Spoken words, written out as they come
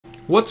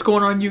What's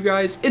going on, you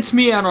guys? It's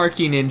me,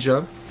 Anarchy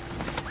Ninja.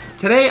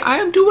 Today I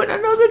am doing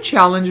another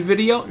challenge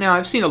video. Now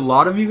I've seen a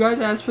lot of you guys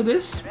ask for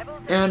this,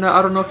 and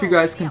I don't know if you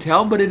guys can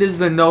tell, but it is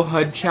the no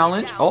HUD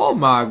challenge. Oh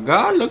my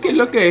god, look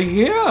at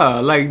here.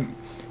 Like,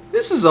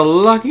 this is a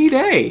lucky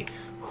day.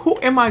 Who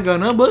am I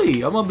gonna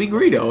be? I'm gonna be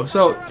Greedo.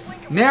 So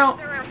now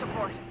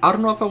I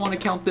don't know if I want to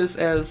count this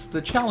as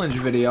the challenge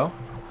video,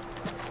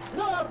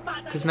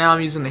 because now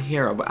I'm using the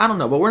hero, but I don't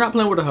know. But we're not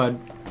playing with a HUD.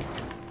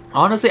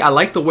 Honestly, I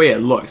like the way it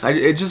looks.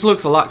 It just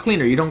looks a lot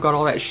cleaner. You don't got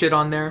all that shit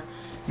on there.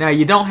 Now,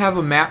 you don't have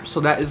a map, so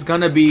that is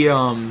gonna be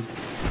a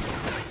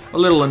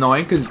little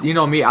annoying, because you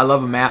know me, I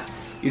love a map.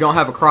 You don't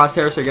have a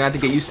crosshair, so you're gonna have to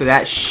get used to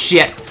that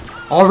shit.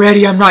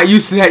 Already, I'm not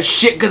used to that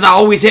shit, because I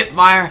always hit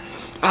fire.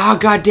 Oh,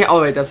 goddamn.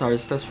 Oh, wait, that's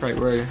ours. That's right,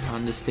 we're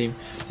on this team.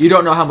 You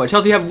don't know how much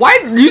health you have.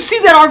 Why? You see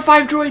that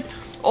R5 droid?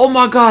 Oh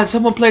my god,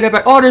 someone played that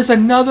back. Oh, there's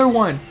another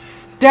one.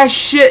 That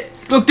shit.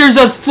 Look, there's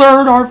a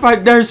third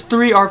R5. There's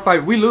 3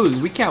 R5. We lose.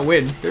 We can't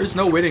win. There's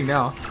no winning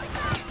now.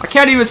 I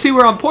can't even see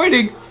where I'm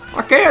pointing.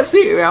 I can't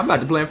see. I'm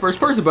about to play in first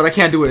person, but I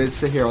can't do it. It's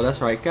the hero.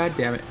 That's right. God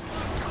damn it.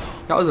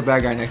 That was a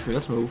bad guy next to me.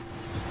 Let's move.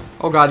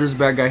 Oh god, there's a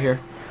bad guy here.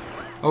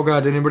 Oh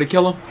god, did anybody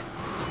kill him?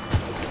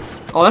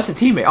 Oh, that's a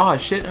teammate. Oh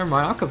shit, never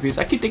mind. I'm confused.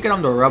 I keep thinking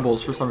I'm the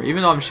rebels for some reason,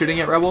 even though I'm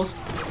shooting at rebels.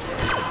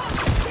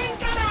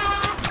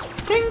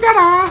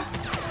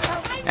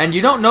 And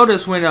you don't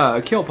notice when a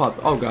kill pops.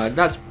 Oh god,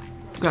 that's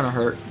gonna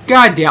hurt.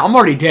 God damn, I'm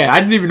already dead. I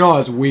didn't even know I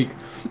was weak.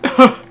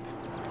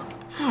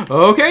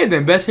 Okay,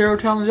 then best hero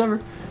challenge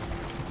ever.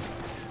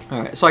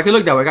 Alright, so I can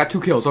look that way. I got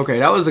 2 kills. Okay,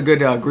 that was a good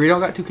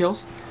Greedo. Got 2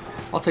 kills.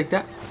 I'll take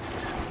that.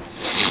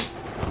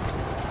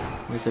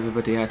 Where's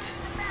everybody at?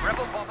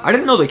 I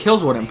didn't know the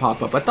kills wouldn't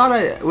pop up. I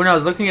thought when I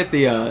was looking at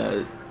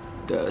the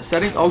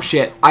settings. Oh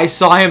shit, I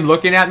saw him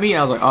looking at me and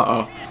I was like,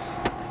 uh-oh.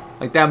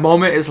 Like, that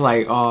moment is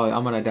like, oh,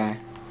 I'm gonna die.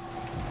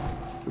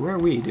 Where are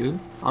we, dude?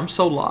 I'm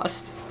so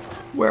lost.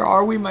 Where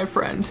are we, my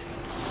friend?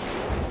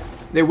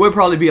 It would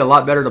probably be a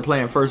lot better to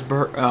play in first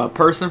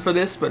person for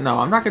this, but no,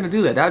 I'm not going to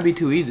do that. That would be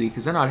too easy,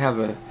 because then I'd have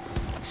a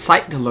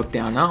sight to look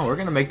down. No, we're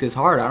going to make this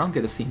hard. I don't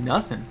get to see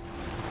nothing.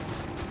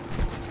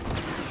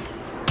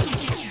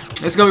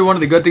 It's going to be one of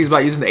the good things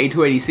about using the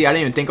A280C. I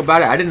didn't even think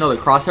about it. I didn't know the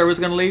crosshair was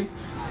going to leave.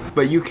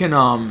 But you can,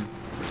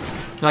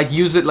 like,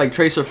 use it like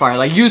tracer fire.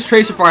 Like, use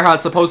tracer fire how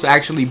it's supposed to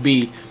actually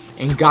be,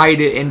 and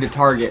guide it into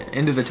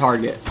the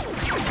target.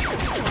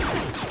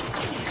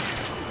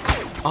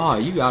 Oh,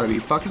 you gotta be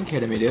fucking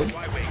kidding me, dude.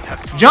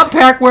 Jump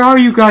pack, where are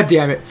you? God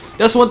damn it.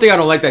 That's one thing I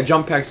don't like, that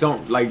jump packs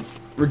don't, like,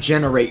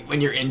 regenerate when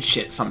you're in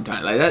shit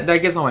sometimes. Like,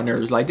 that gets on my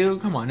nerves. Like, dude,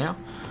 come on now.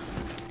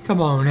 Come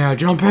on now,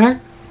 jump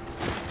pack.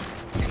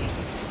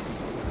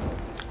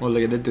 Oh,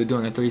 look at that dude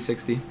doing a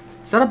 360.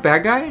 Is that a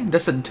bad guy?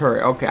 That's a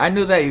turret. Okay, I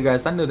knew that, you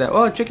guys. I knew that.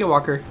 Oh, chicken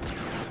walker.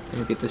 Let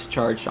me get this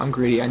charge. I'm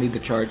greedy. I need the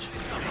charge.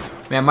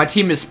 Man, my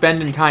team is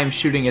spending time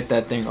shooting at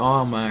that thing.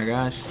 Oh, my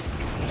gosh.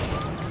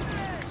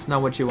 It's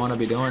not what you want to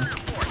be doing.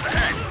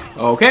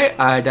 Okay,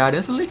 I died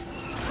instantly.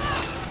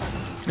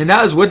 And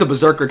that was with the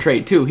Berserker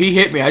trait too. He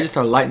hit me, I just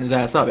started lighting his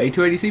ass up.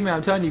 A280C, man,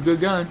 I'm telling you, good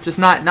gun. Just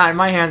not in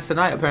my hands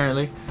tonight,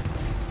 apparently.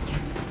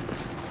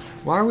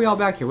 Why are we all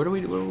back here? Where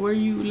are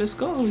you? Let's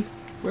go.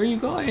 Where are you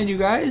going, you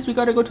guys? We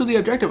gotta go to the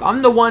objective.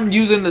 I'm the one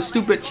using the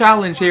stupid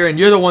challenge here, and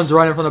you're the ones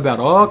running from the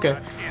battle. Oh, okay.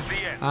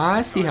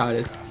 I see how it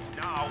is.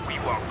 Now we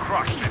will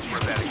crush this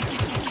rebellion.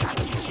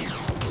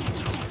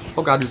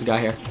 Oh god, there's a guy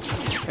here.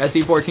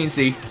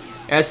 SC-14C.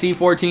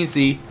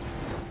 SC-14C.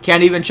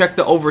 Can't even check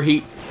the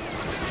overheat.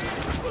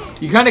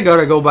 You kind of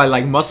gotta go by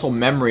like muscle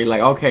memory.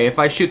 Like, okay, if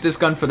I shoot this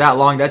gun for that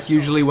long, that's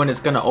usually when it's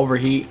gonna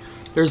overheat.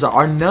 There's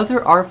another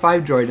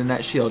R5 droid in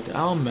that shield.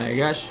 Oh my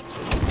gosh.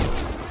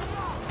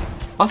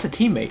 Oh, it's a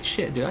teammate.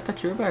 Shit, dude. I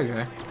thought you were a bad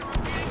guy.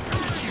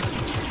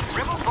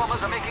 Rebel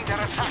bombers are making their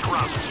attack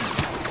run.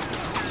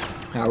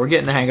 Alright, we're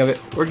getting the hang of it.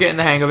 We're getting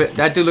the hang of it.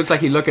 That dude looks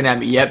like he's looking at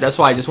me. Yep, that's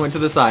why I just went to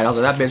the side. I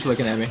was like, that bitch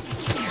looking at me.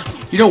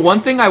 You know,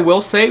 one thing I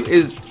will say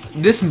is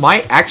this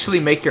might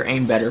actually make your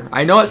aim better.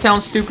 I know it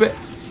sounds stupid,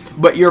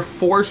 but you're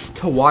forced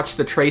to watch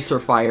the tracer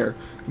fire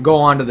go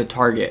onto the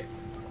target.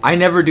 I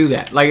never do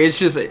that. Like, it's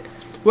just,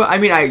 well, I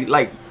mean, I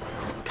like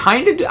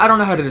kind of, I don't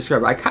know how to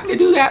describe it. I kind of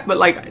do that, but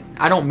like,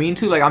 I don't mean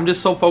to. Like, I'm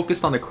just so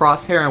focused on the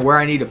crosshair and where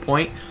I need to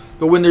point.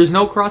 But when there's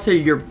no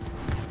crosshair, you're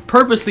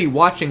purposely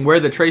watching where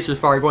the tracer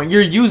fire going.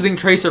 You're using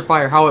tracer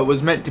fire how it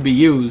was meant to be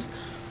used.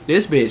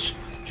 This bitch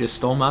just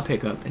stole my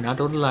pickup, and I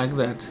don't like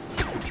that.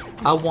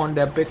 I want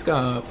that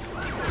pickup.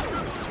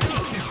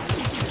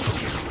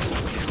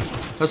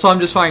 That's why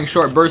I'm just finding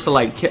short bursts to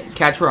like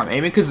catch where I'm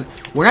aiming. Because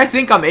when I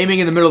think I'm aiming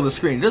in the middle of the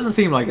screen, it doesn't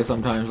seem like it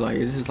sometimes. Like,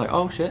 it's just like,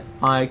 oh shit,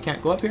 I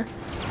can't go up here.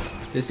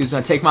 This dude's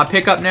gonna take my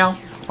pickup now.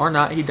 Or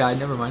not, he died,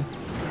 never mind.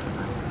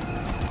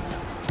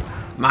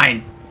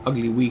 Mine.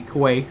 Ugly, weak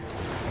way.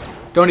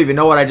 Don't even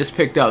know what I just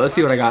picked up. Let's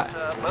see what I got.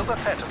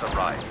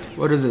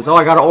 What is this? Oh,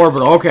 I got an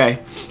orbital. Okay.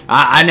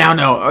 I now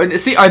know.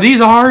 See, are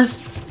these ours?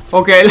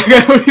 Okay, like,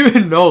 I don't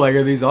even know. Like,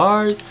 are these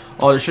ours?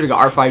 Oh, they should have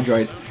got R5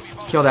 droid.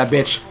 Kill that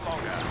bitch.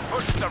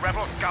 Push the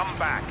rebel scum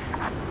back.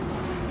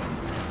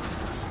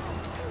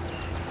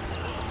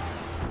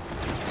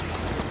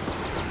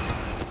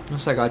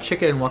 Looks like a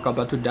chicken walk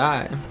about to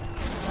die.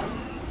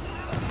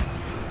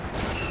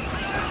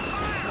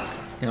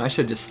 Yeah, I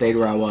should have just stayed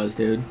where I was,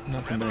 dude.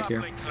 Nothing back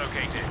here.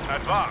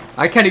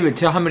 I can't even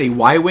tell how many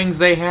Y-wings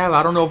they have.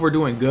 I don't know if we're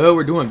doing good,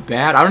 we're doing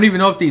bad. I don't even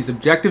know if these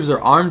objectives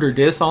are armed or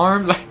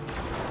disarmed. Like,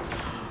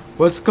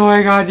 what's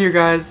going on here,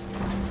 guys?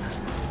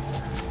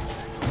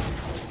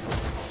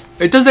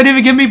 It doesn't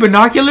even give me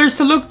binoculars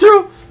to look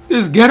through?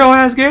 This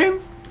ghetto-ass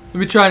game? Let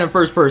me try it in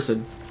first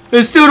person.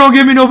 It still don't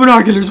give me no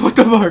binoculars. What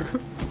the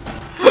fuck?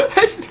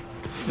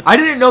 I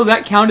didn't know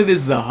that counted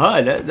as the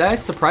HUD. That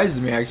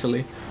surprises me,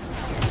 actually.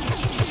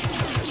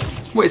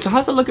 Wait, so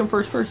how's it look in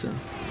first person?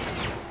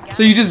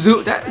 So you just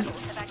zoom.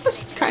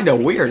 That's kind of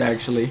weird,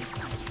 actually.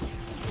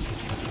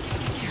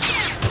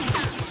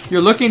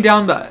 You're looking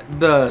down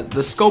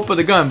the scope of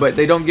the gun, but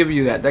they don't give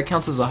you that. That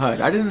counts as a HUD.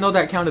 I didn't know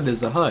that counted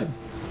as a HUD.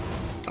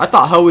 I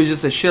thought HUD was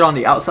just a shit on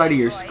the outside of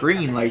your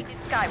screen, like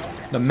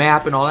the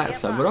map and all that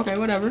stuff. But okay,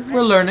 whatever.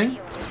 We're learning.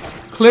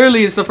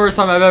 Clearly, it's the first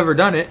time I've ever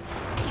done it.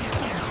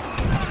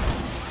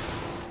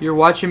 You're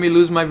watching me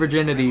lose my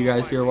virginity, you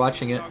guys. You're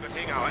watching it.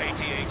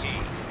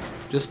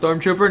 Just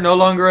Stormtrooper, no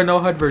longer a no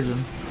HUD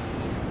version.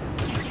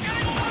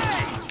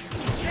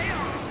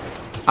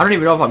 I don't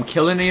even know if I'm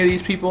killing any of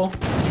these people.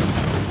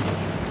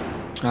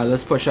 Alright,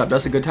 let's push up.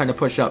 That's a good time to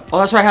push up. Oh,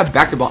 that's right. I have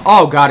back to ball.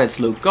 Oh, God, it's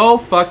Luke. Go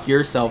fuck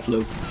yourself,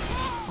 Luke.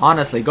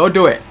 Honestly, go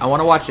do it. I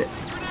want to watch it.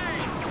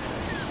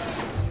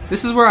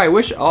 This is where I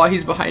wish... Oh,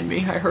 he's behind me.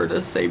 I heard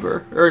a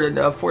saber. Or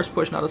a force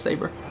push, not a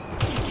saber.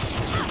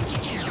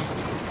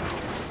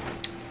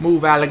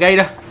 Move,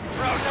 alligator.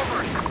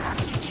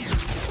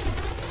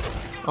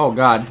 Oh,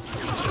 God.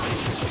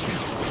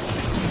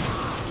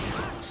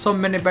 So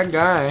many bad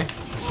guy.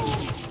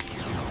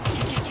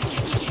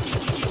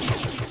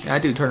 Yeah, I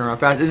do turn around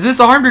fast. Is this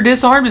armed or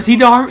disarmed? Is he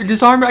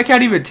disarmed? I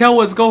can't even tell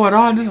what's going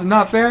on. This is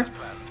not fair.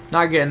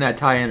 Not getting that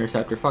TIE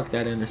interceptor. Fuck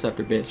that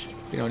interceptor, bitch.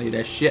 We don't need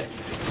that shit.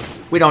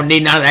 We don't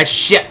need none of that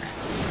shit.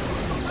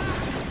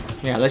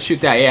 Yeah, let's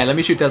shoot that. Yeah, let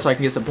me shoot that so I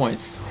can get some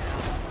points.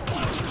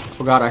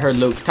 Oh God, I heard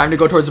Luke. Time to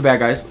go towards the bad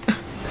guys.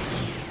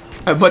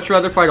 I'd much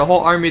rather fight a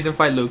whole army than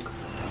fight Luke.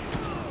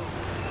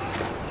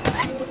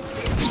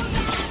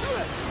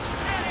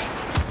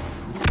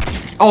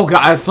 Oh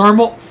God, a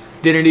thermal.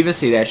 Didn't even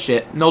see that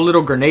shit. No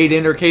little grenade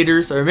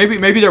indicators, or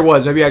maybe there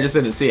was. Maybe I just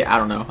didn't see it. I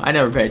don't know. I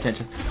never pay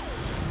attention.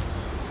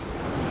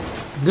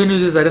 Good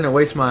news is I didn't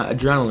waste my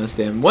adrenaline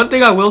stim. One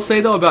thing I will say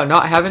though about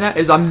not having that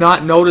is I'm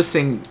not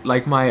noticing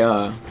like my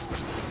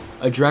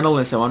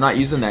adrenaline stim. I'm not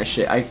using that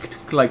shit. I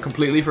like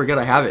completely forget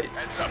I have it.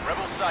 Heads up,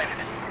 rebels sighted.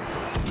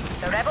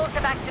 The rebels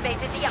have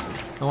activated the up.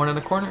 No one in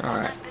the corner?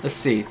 Alright, let's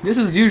see. This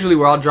is usually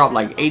where I'll drop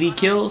like 80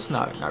 kills.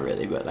 Not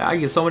really, but like, I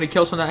get so many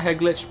kills from that head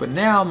glitch. But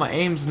now my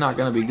aim's not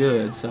gonna be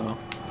good, so.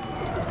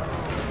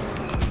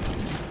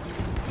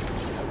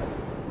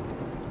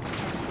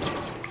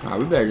 Alright,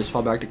 we better just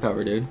fall back to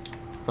cover, dude.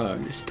 Fuck,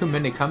 there's too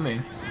many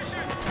coming.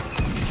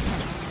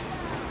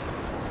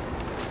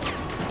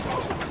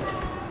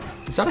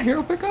 Is that a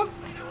hero pickup?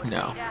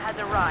 No. Has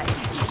arrived.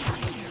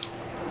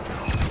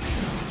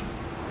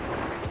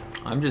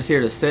 I'm just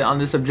here to sit on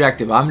this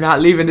objective. I'm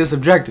not leaving this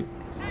objective.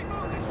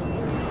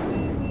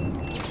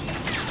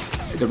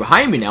 They're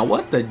behind me now.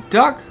 What the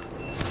duck?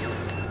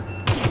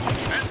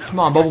 Come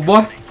on, Bubble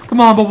Boy. Come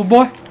on, Bubble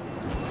Boy.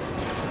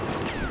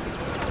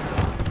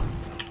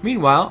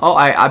 Meanwhile, oh,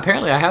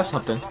 apparently I have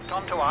something.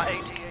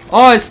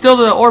 Oh, it's still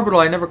the orbital.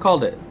 I never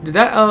called it. Did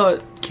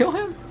that kill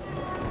him?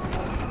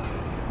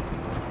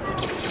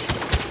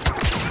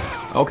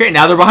 Okay,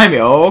 now they're behind me.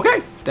 Oh,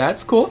 okay,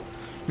 that's cool.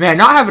 Man,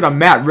 not having a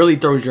map really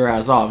throws your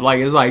ass off. Like,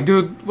 it's like,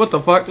 dude, what the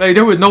fuck? Like,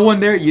 there was no one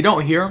there. You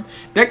don't hear them.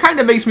 That kind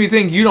of makes me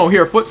think you don't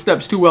hear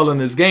footsteps too well in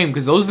this game,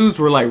 because those dudes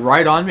were like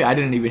right on me. I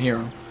didn't even hear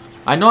them.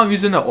 I know I'm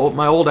using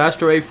my old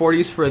Astro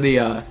A40s for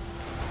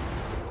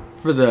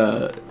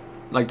the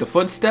like the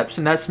footsteps,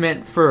 and that's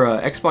meant for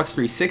Xbox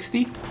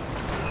 360.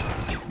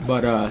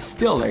 But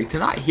still, like, to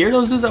not hear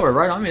those dudes that were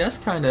right on me, that's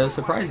kind of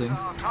surprising.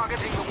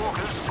 Targeting the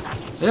walkers.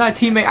 That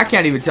teammate, I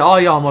can't even tell. All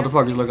y'all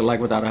motherfuckers look alike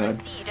without a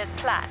HUD.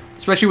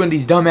 Especially when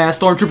these dumbass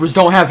stormtroopers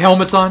don't have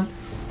helmets on.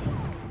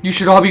 You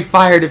should all be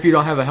fired if you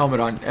don't have a helmet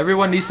on.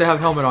 Everyone needs to have a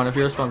helmet on if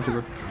you're a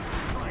stormtrooper.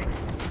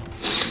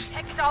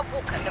 Textile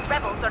Walker, the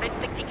rebels are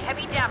inflicting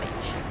heavy damage.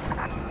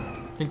 I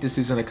think this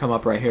dude's gonna come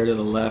up right here to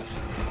the left.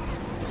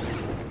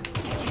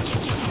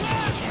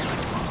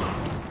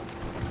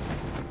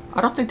 I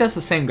don't think that's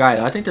the same guy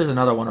though. I think there's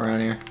another one around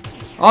here.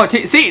 Oh,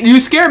 see, you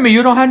scared me.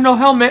 You don't have no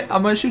helmet.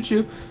 I'm gonna shoot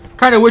you.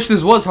 Kind of wish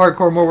this was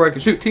hardcore mode where I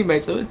could shoot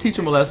teammates. So teach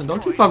them a lesson.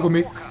 Don't you fuck with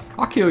me.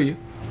 I'll kill you.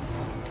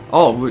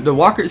 Oh, the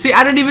walker. See,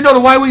 I didn't even know the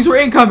Y-wings were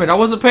incoming. I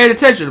wasn't paying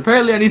attention.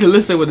 Apparently, I need to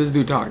listen with this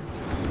dude talking.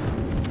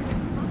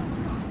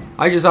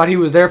 I just thought he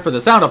was there for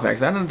the sound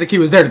effects. I didn't think he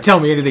was there to tell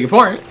me anything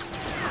important.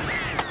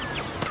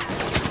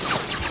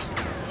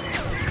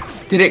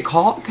 Did it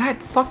call? God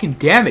fucking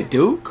damn it,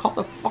 dude. Call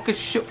the fucking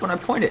shit when I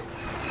point it.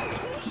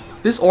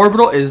 This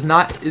orbital is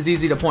not as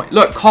easy to point.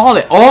 Look, call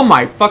it. Oh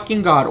my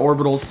fucking god,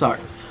 orbitals suck.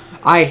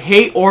 I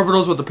hate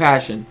orbitals with a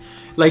passion.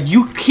 Like,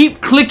 you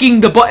keep clicking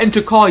the button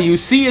to call. You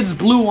see it's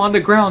blue on the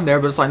ground there,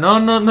 but it's like, no,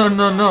 no, no,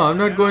 no, no, I'm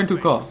not going to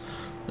call.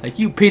 Like,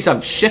 you piece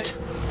of shit.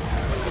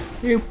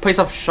 You piece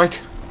of shit.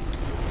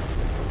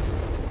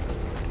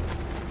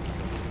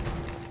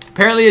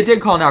 Apparently it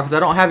did call now because I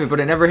don't have it, but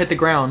it never hit the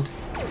ground.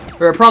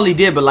 Or it probably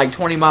did, but like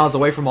 20 miles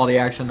away from all the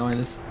action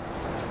noise.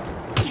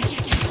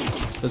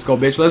 Let's go,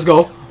 bitch. Let's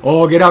go.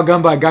 Oh, get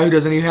outgunned by a guy who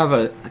doesn't even have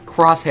a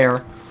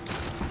crosshair.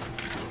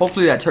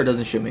 Hopefully that turret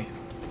doesn't shoot me.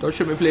 Don't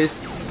shoot me,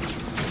 please.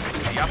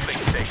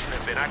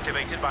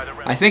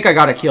 I think I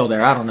got a kill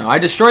there. I don't know. I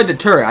destroyed the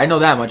turret. I know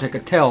that much. I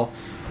could tell.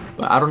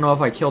 But I don't know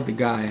if I killed the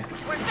guy.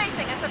 We're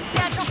facing a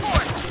substantial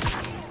force.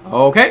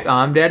 Okay,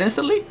 I'm dead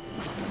instantly.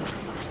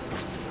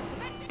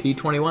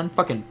 P-21,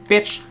 fucking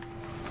bitch.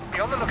 Be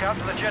on the lookout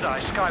for the Jedi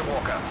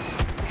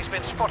Skywalker. He's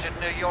been spotted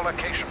near your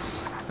location.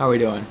 How are we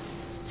doing?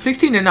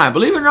 16-9.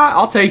 Believe it or not,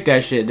 I'll take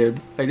that shit, dude.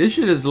 Like, this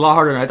shit is a lot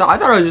harder than I thought. I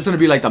thought it was just gonna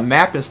be like the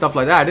map and stuff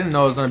like that. I didn't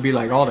know it was gonna be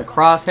like all the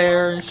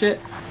crosshair and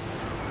shit.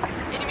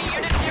 Enemy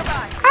units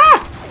nearby.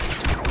 Ah!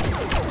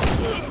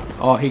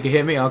 Oh, he can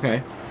hit me?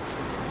 Okay.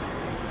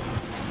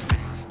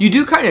 You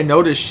do kind of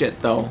notice shit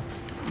though,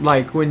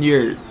 like when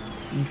you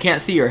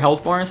can't see your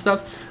health bar and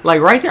stuff.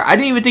 Like right there, I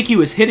didn't even think he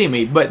was hitting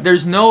me, but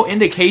there's no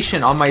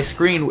indication on my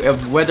screen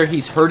of whether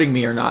he's hurting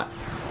me or not.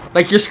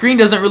 Like your screen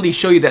doesn't really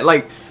show you that.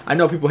 Like I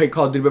know people hate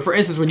Call of Duty, but for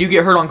instance, when you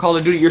get hurt on Call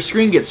of Duty, your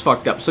screen gets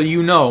fucked up, so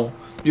you know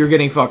you're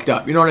getting fucked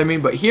up. You know what I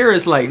mean? But here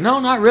it's like, no,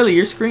 not really.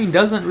 Your screen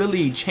doesn't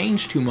really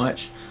change too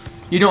much.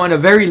 You know, and a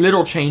very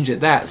little change at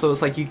that. So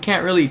it's like you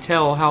can't really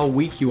tell how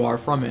weak you are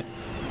from it.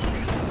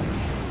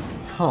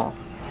 Huh.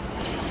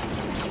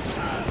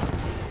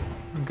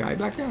 Guy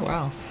back there?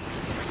 Wow.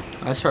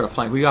 Let's try to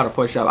flank. We gotta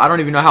push up. I don't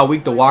even know how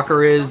weak the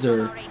walker is,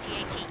 or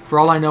for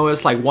all I know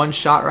it's like one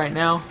shot right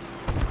now.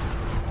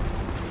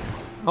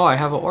 Oh, I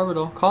have an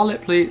orbital. Call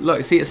it, please.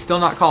 Look, see, it's still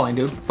not calling,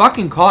 dude.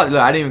 Fucking call it.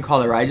 Look, I didn't even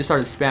call it right. I just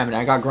started spamming it.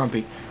 I got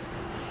grumpy.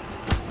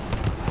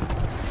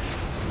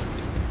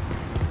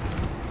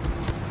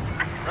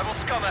 Rebel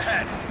scum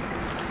ahead.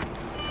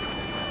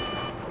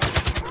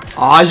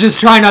 Oh, I was just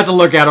trying not to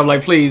look at him.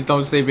 Like, please,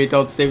 don't save me.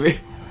 Don't save me.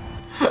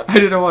 I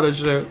didn't want to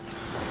shoot.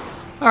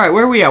 Alright,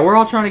 where are we at? We're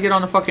all trying to get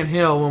on the fucking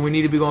hill when we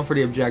need to be going for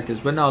the objectives.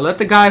 But no, let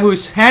the guy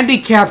who's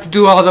handicapped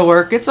do all the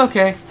work. It's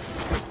okay.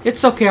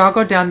 It's okay. I'll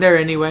go down there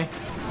anyway.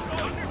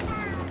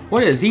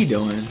 What is he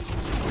doing?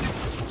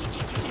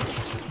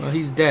 Well,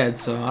 he's dead,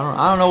 so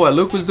I don't know what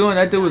Luke was doing.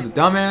 That dude was a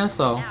dumbass,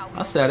 so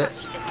I said it.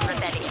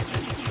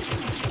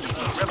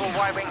 Rebel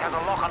Y-Wing has a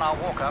lock on our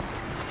walker.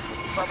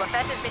 Boba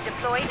Fett has been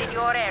deployed in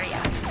your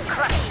area.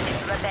 Crush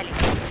this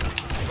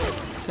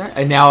rebellion.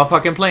 And now a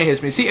fucking plane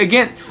hits me. See,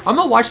 again, I'm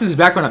gonna watch this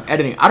back when I'm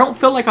editing. I don't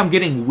feel like I'm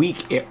getting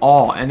weak at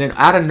all, and then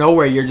out of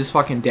nowhere you're just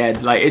fucking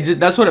dead. Like it just,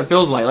 that's what it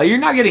feels like. Like you're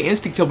not getting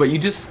instant kill, but you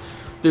just,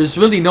 there's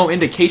really no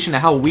indication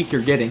of how weak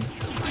you're getting.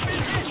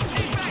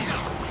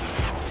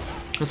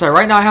 It's like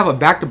right now I have a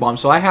back to bomb,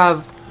 so I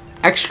have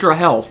extra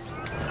health.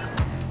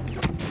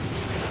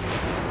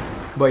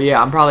 But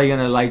yeah, I'm probably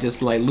gonna like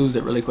just like lose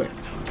it really quick.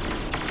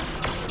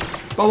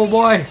 Bubble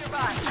boy.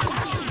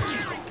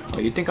 Oh,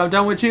 you think I'm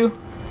done with you?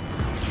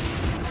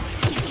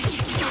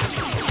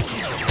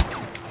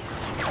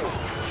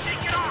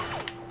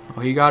 Oh,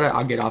 he got it.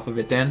 I'll get off of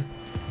it then.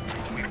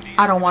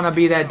 I don't want to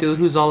be that dude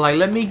who's all like,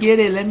 let me get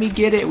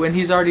it, when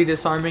he's already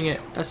disarming it.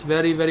 That's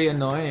very, very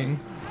annoying.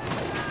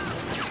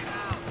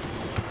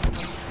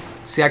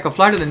 See, I can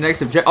fly to the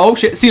next objective. Oh,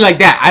 shit. See, like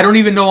that. I don't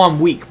even know I'm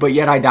weak, but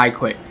yet I die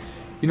quick.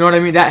 You know what I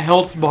mean? That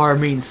health bar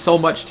means so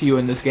much to you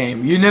in this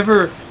game. You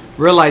never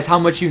realize how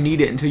much you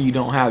need it until you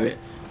don't have it.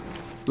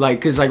 Like,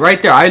 because, like,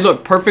 right there, I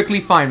look perfectly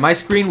fine. My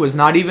screen was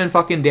not even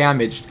fucking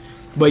damaged,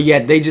 but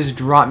yet they just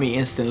dropped me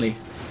instantly.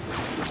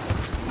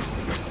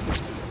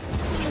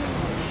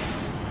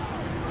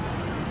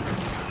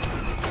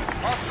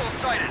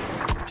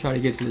 Try to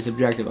get to this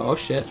objective. Oh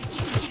shit.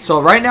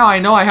 So right now I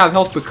know I have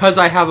health because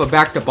I have a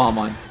back to bomb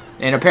on.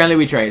 And apparently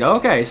we trade.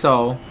 Okay,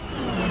 so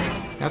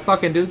that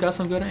fucking dude got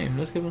some good aim.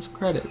 Let's give him some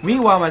credit.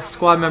 Meanwhile, my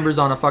squad member's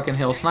on a fucking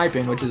hill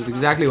sniping, which is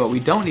exactly what we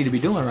don't need to be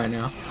doing right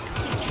now.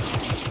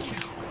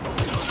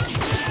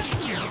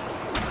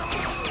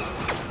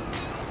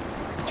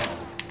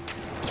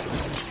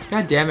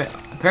 God damn it.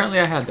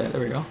 Apparently I had that.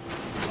 There we go.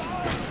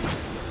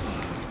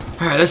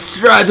 Alright, let's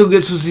try to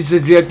get to these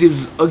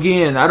objectives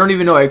again. I don't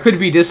even know. It could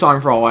be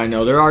disarm for all I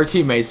know. There are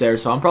teammates there,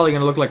 so I'm probably going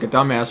to look like a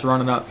dumbass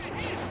running up.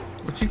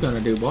 What you gonna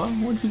do, boy?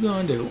 What you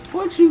gonna do?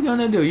 What you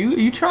gonna do?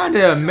 You trying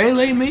to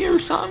melee me or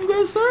something,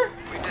 good sir?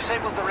 We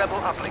disabled the rebel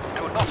uplink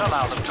to not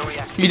allow them to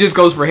react. He just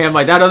goes for him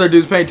like that other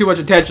dude's paying too much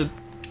attention.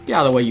 Get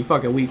out of the way, you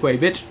fucking weak way,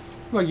 bitch.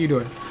 What are you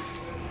doing?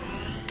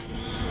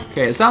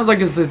 Okay, it sounds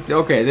like it's a,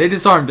 okay, they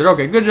disarmed it.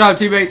 Okay, good job,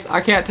 teammates.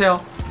 I can't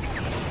tell.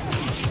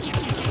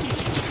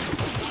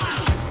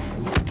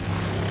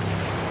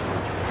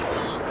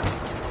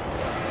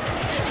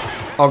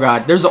 Oh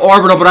god, there's an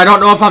orbital, but I don't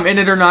know if I'm in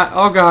it or not.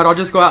 Oh god, I'll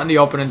just go out in the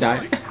open and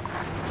die.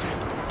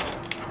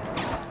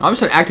 I'm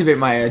just gonna activate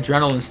my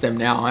adrenaline stem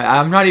now.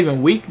 I'm not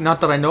even weak, not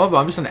that I know of, but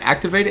I'm just gonna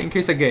activate it in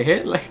case I get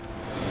hit. Like,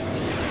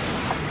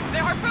 They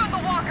harpooned the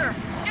walker.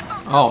 Get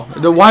those Oh,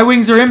 the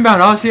Y-Wings are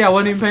inbound. Oh, see, I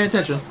wasn't even paying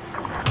attention.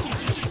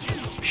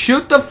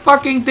 Shoot the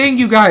fucking thing,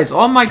 you guys.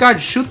 Oh my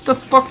god, shoot the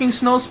fucking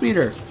snow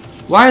speeder.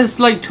 Why is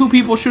like 2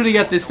 people shooting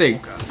at this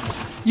thing?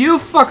 You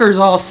fuckers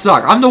all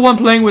suck. I'm the one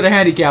playing with a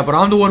handicap, but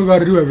I'm the one who got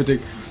to do everything.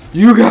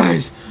 You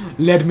guys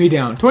let me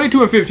down.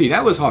 22 and 15.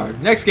 That was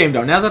hard. Next game,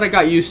 though. Now that I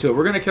got used to it,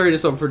 we're going to carry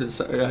this over to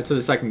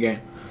the second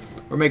game.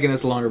 We're making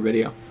this a longer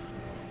video.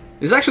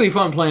 It's actually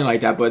fun playing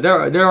like that, but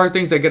there are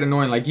things that get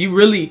annoying. Like, you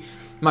really...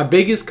 My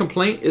biggest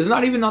complaint is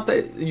not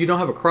that you don't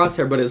have a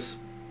crosshair, but it's...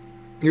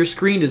 Your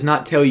screen does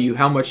not tell you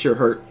how much you're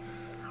hurt.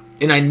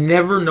 And I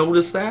never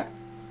noticed that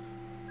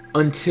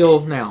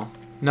until now.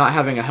 Not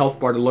having a health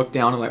bar to look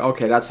down and like,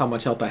 okay, that's how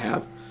much health I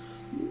have.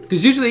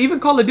 Because usually, even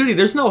Call of Duty,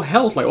 there's no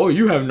health. Like, oh,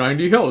 you have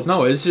 90 health.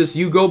 No, it's just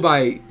you go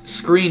by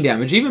screen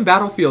damage. Even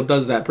Battlefield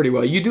does that pretty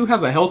well. You do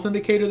have a health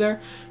indicator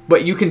there,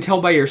 but you can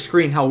tell by your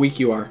screen how weak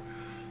you are.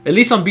 At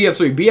least on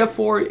BF3.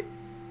 BF4,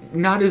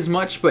 not as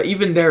much, but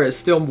even there, it's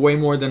still way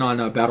more than on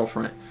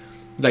Battlefront.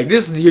 Like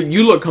this,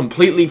 you look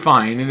completely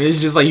fine, and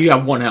it's just like you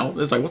have 1 health.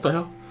 It's like, what the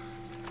hell?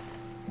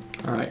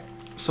 Alright.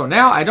 So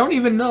now I don't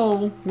even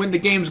know when the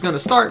game's gonna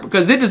start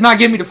because it does not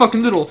give me the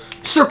fucking little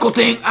circle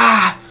thing.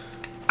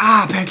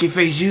 Pancake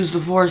face, use the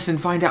force and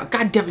find out.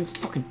 God damn it,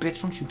 fucking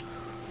bitch, don't you?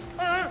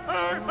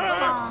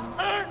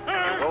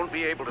 You won't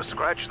be able to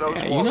scratch those.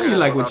 Yeah, you know you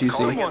like what you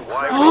see.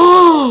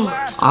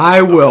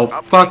 I will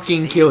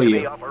fucking kill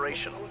you.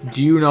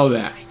 Do you know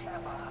that?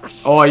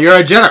 Oh, you're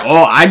a Jedi.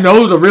 Oh, I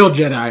know the real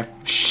Jedi.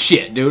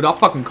 Shit, dude. I'll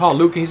fucking call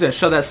Luke and he's gonna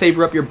shove that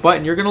saber up your butt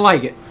and you're gonna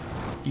like it.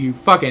 You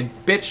fucking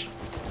bitch.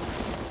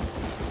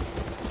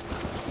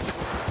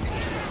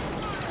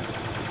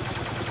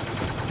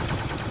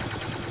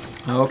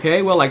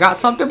 Okay, well, I got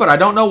something, but I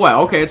don't know what.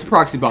 Okay, it's a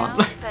proxy bomb.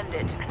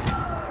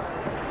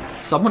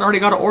 Someone already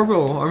got an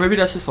orbital, or maybe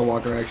that's just a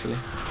walker, actually.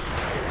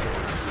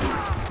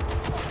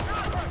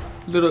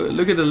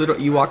 Look at the little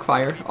Ewok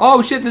fire.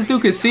 Oh, shit, this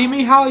dude can see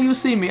me? How you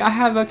see me? I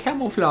have a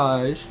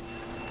camouflage.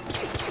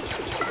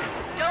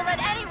 Don't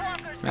let any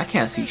walkers... Man, I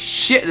can't see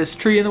shit. This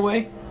tree in the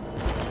way.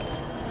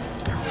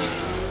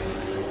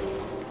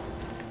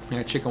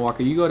 Yeah, chicken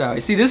walker, you go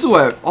down. See, this is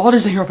what... Oh,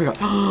 there's a hero pickup.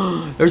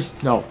 There's...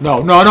 No.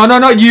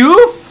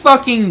 You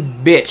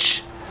fucking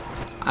bitch.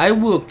 I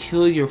will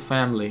kill your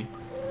family.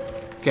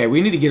 Okay, we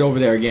need to get over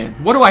there again.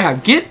 What do I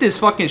have? Get this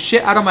fucking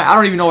shit out of my... I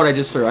don't even know what I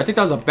just threw. I think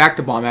that was a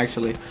back-to-bomb,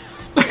 actually.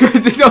 I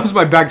think that was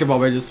my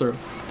back-to-bomb I just threw.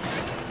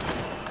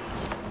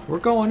 We're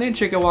going in,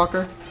 chicken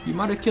walker. You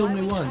might have killed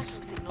me once.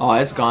 Oh,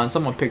 it's gone.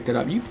 Someone picked it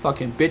up. You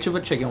fucking bitch of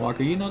a chicken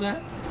walker. You know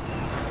that?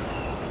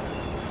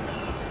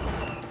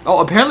 Oh,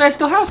 apparently I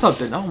still have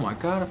something. Oh my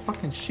god, a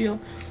fucking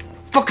shield.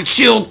 Fucking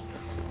shield!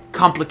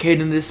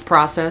 Complicating this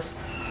process.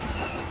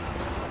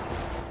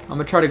 I'm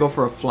gonna try to go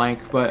for a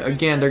flank, but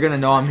again, they're gonna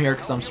know I'm here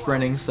because I'm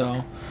sprinting,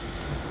 so.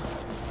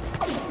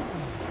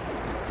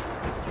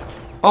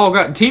 Oh,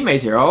 got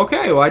teammates here. Oh,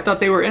 okay, well, I thought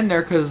they were in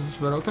there because,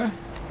 but okay.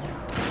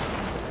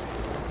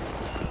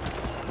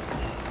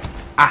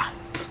 Ah,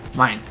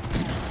 mine.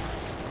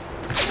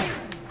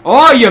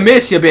 Oh, you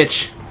miss, you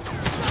bitch.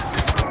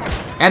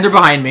 And they're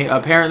behind me.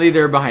 Apparently,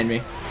 they're behind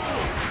me.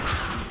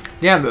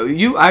 Yeah, but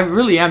I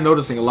really am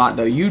noticing a lot,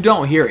 though. You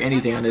don't hear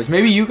anything on this.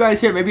 Maybe you guys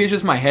hear it. Maybe it's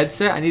just my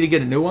headset. I need to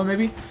get a new one,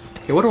 maybe.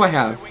 Okay, what do I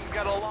have?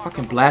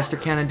 Fucking blaster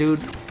cannon,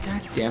 dude.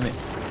 God damn it.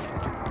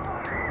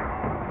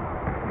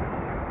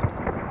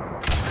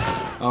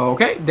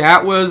 Okay,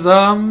 that was,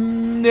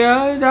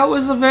 yeah, that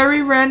was a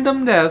very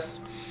random death.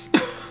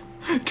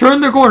 Turn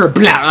the corner,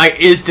 blah, like,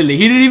 instantly.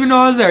 He didn't even know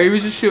I was there. He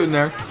was just shooting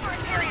there.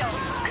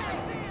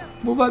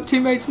 Move up,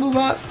 teammates, move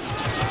up.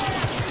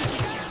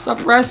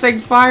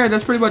 Suppressing fire.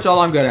 That's pretty much all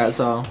I'm good at,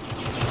 so.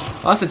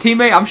 Oh, that's a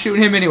teammate. I'm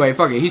shooting him anyway.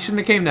 Fuck it. He shouldn't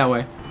have came that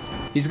way.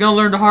 He's gonna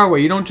learn the hard way.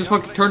 You don't just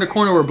fucking turn the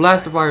corner where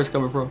blaster fire is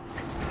coming from.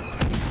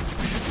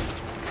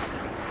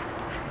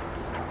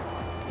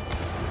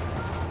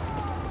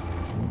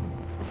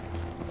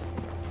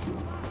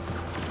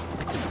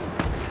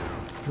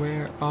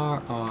 Where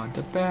are all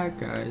the bad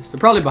guys? They're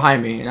probably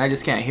behind me, and I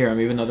just can't hear them,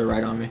 even though they're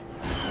right on me.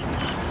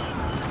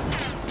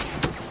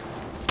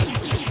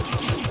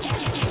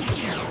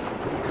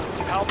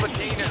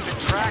 Palpatine has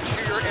been tracked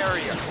to your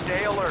area.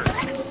 Stay alert.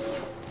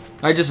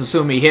 I just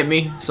assume he hit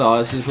me, so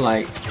it's just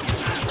like...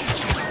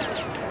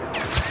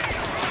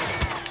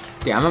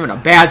 Damn, I'm in a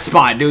bad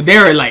spot, dude.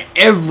 They're in, like,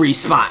 every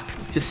spot.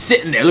 Just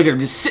sitting there. Look at him,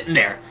 just sitting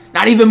there.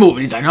 Not even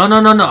moving. He's like, no,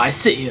 I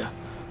sit here.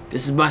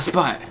 This is my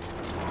spot.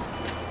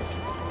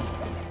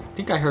 I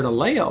think I heard a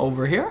Leia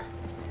over here.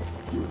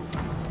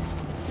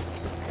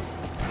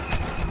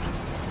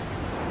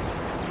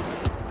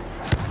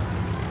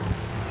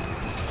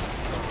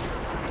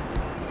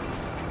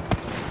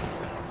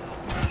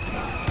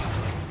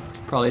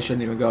 Probably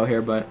shouldn't even go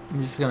here, but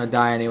I'm just gonna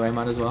die anyway.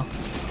 Might as well.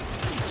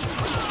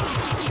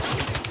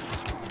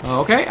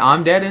 Okay,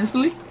 I'm dead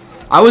instantly.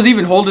 I was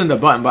even holding the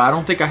button, but I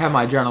don't think I had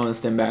my adrenaline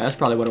stim back. That's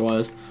probably what it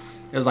was.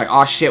 It was like,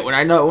 oh shit. When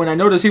I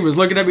noticed he was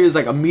looking at me, it was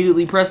like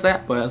immediately press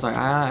that. But I was like,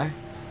 I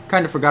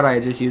kind of forgot I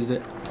had just used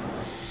it.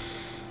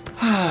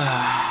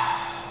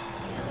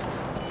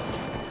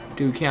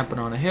 dude camping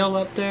on a hill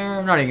up there.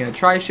 I'm not even gonna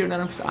try shooting at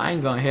him because I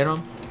ain't gonna hit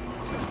him.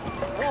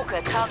 Walker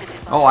targeted.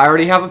 Oh, I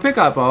already have a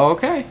pickup. Oh,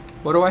 okay.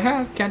 What do I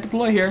have? Can't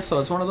deploy here, so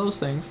it's one of those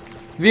things.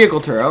 Vehicle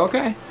turret.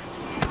 Okay.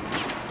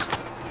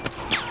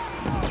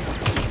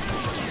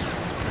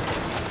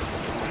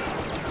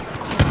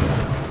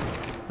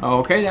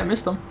 Okay, that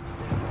missed him.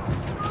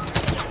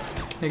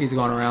 I think he's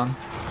going around.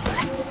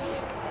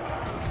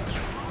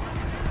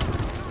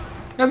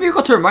 That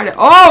vehicle turret might have...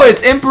 Oh,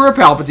 it's Emperor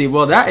Palpatine.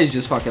 Well, that is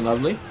just fucking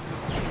lovely.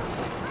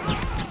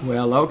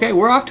 Well, okay.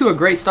 We're off to a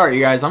great start, you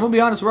guys. I'm gonna be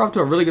honest. We're off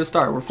to a really good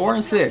start. We're 4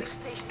 and 6.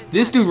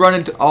 This dude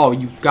running to... Oh,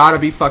 you gotta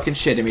be fucking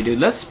shitting me, dude.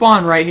 Let's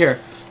spawn right here.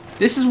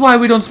 This is why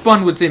we don't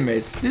spawn with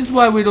teammates. This is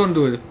why we don't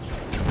do it.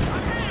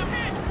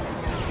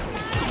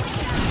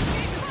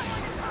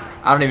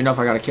 I don't even know if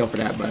I got a kill for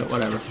that, but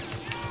whatever.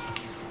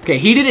 Okay,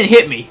 he didn't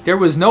hit me. There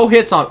was no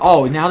hits on...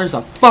 Oh, now there's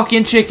a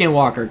fucking chicken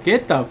walker.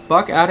 Get the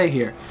fuck out of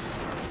here.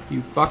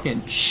 You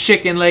fucking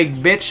chicken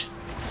leg bitch.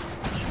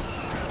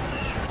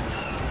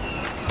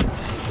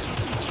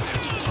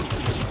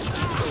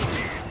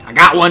 I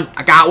got one.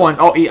 I got one.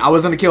 Oh, I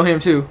was gonna kill him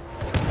too.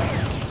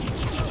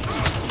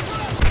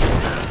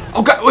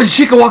 Oh god, what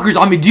chicken walkers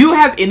on me? Do you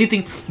have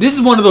anything? This is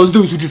one of those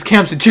dudes who just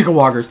camps in chicken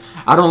walkers.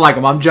 I don't like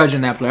him. I'm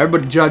judging that player.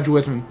 Everybody judge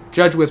with me.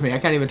 Judge with me. I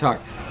can't even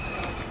talk.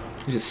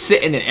 He's just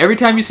sitting in. Every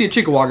time you see a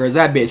chicken walker, it's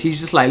that bitch.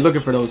 He's just like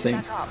looking for those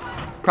things.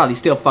 Probably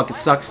still fucking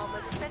sucks.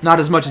 Not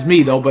as much as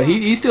me though, but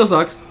he still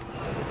sucks.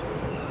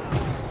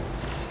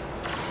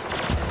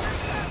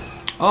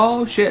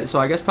 Oh shit, so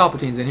I guess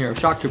Palpatine's in here.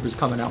 Shock Trooper's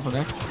coming out from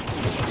there.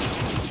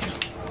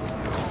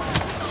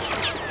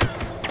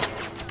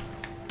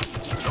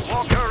 The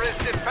walker is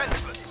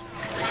defenseless.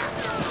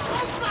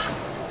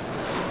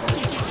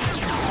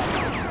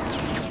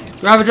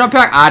 Do I have a jump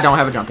pack? I don't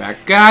have a jump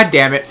pack. God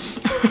damn it.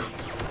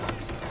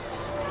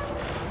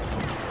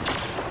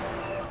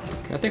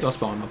 Okay, I think I'll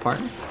spawn my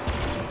partner.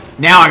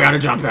 Now I got a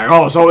jump pack.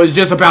 Oh, so it's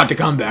just about to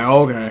come back.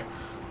 Okay.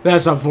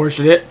 That's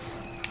unfortunate.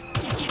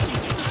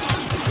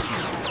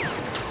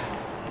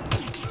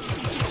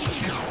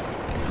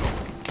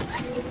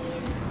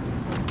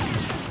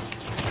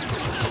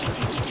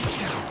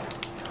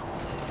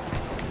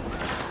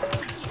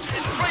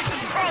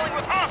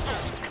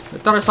 I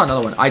thought I saw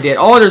another one. I did.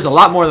 Oh, there's a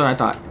lot more than I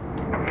thought.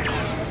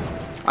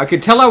 I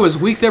could tell I was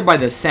weak there by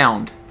the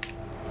sound.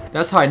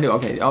 That's how I knew.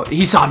 Okay. Oh,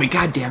 he saw me.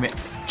 God damn it.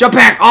 Jump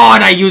pack. Oh,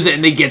 and I use it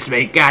and he gets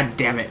me. God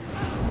damn it.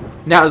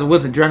 That was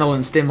with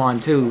adrenaline stim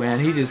on too, man.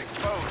 He just...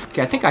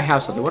 Okay, I think I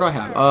have something. What do I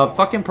have?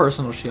 Fucking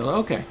personal shield.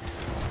 Okay.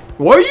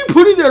 Why are you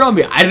putting that on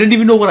me? I didn't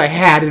even know what I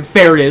had in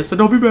fairness, so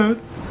don't be bad.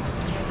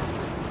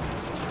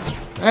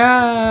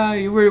 Ah,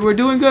 we're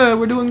doing good.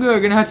 We're doing good. We're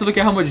gonna have to look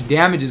at how much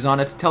damage is on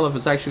it to tell if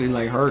it's actually,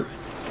 like, hurt.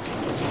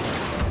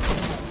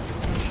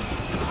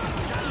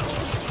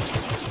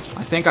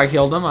 I think I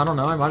killed him. I don't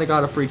know. I might have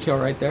got a free kill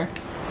right there.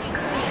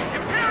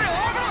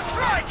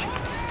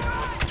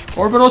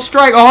 Orbital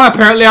strike. Oh,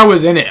 apparently I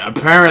was in it.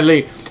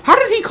 Apparently. How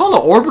did he call the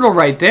orbital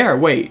right there?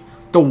 Wait.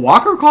 The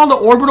walker called the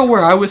orbital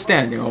where I was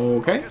standing.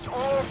 Okay.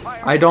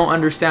 I don't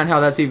understand how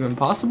that's even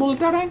possible at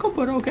that angle,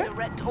 but okay.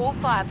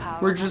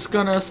 We're just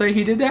gonna say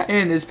he did that.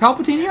 And is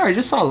Palpatine here? I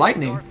just saw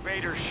lightning.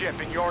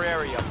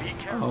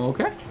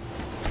 Okay.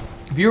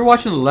 If you were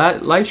watching the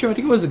live stream, I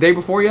think it was the day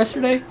before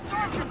yesterday.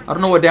 I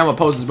don't know what damn it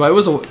poses, but it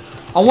was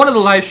on one of the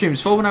live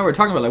streams. Phil and I were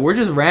talking about, like, we're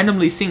just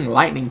randomly seeing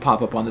lightning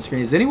pop up on the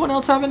screen. Is anyone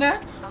else having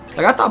that?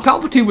 Like, I thought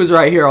Palpatine was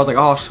right here. I was like,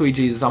 oh, sweet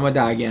Jesus, I'm gonna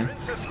die again.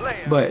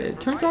 But it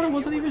turns out it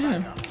wasn't even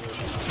him.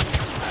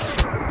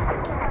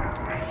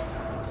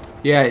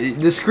 Yeah,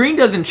 the screen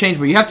doesn't change,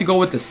 but you have to go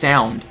with the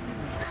sound.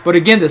 But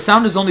again, the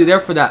sound is only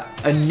there for that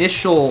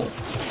initial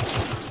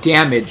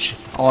damage.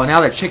 Oh,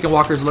 now that chicken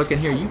walker's looking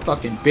here. You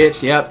fucking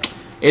bitch. Yep.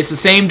 It's the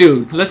same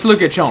dude. Let's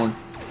look at Chone.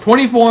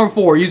 24 and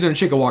 4 using a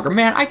chicken walker.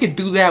 Man, I could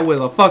do that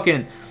with a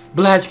fucking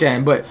blast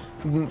can, but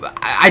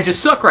I just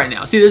suck right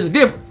now. See, there's a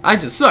difference. I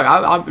just suck.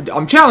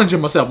 I'm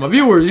challenging myself. My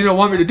viewers, you know,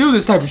 want me to do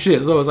this type of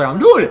shit. So I was like, I'm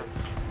doing it.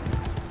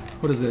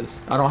 What is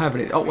this? I don't have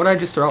any. Oh, what did I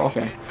just throw?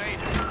 Okay.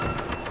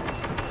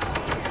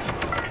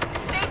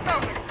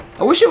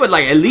 I wish it would,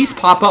 like, at least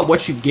pop up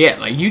what you get.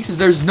 Like, you just,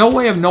 there's no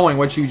way of knowing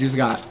what you just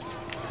got.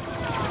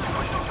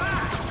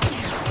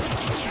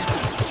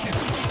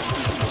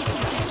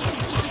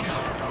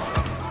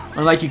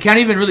 And, like, you can't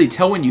even really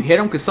tell when you hit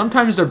them, because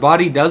sometimes their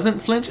body doesn't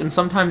flinch, and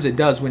sometimes it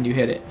does when you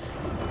hit it.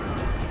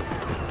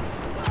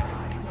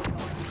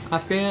 I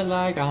feel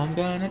like I'm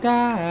gonna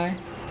die.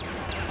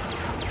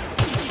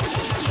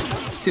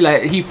 See,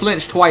 like, he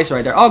flinched twice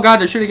right there. Oh, God,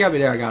 they should have got me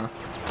there. I got him.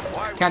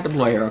 Can't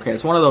deploy here. Okay,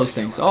 it's one of those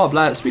things.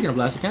 Oh, speaking of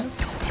blaster cannons.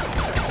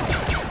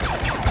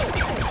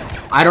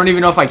 I don't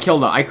even know if I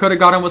killed him. I could have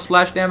got him with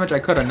splash damage. I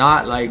could have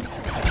not. Like...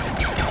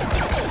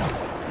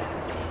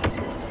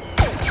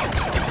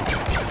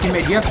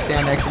 Teammate, you have to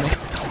stand next to me.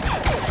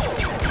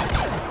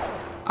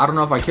 I don't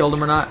know if I killed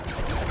him or not.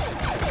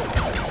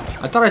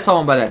 I thought I saw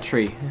him by that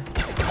tree.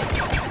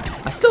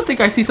 I still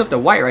think I see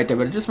something white right there,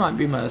 but it just might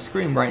be my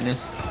screen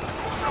brightness.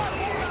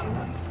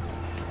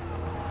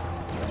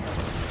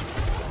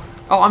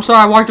 Oh, I'm sorry,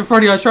 I walked in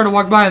front of you. I was trying to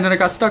walk by and then I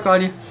got stuck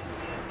on you.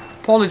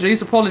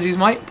 Apologies,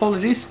 mate.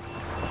 Apologies.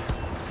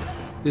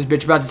 This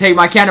bitch about to take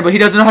my cannon, but he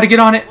doesn't know how to get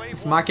on it.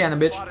 It's my cannon,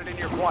 bitch.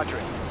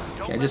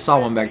 Okay, I just saw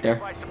one back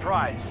there.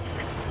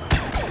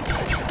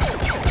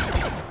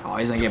 Oh,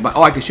 he's gonna get by.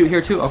 Oh, I can shoot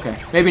here too? Okay.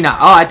 Maybe not.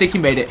 Oh, I think he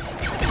made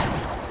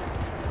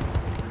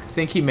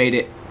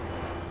it.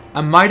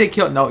 I might have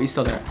killed. No, he's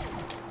still there.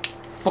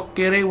 Fuck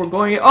it, we're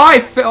going. Oh, I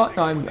fell.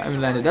 No, I'm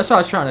landed. That's what I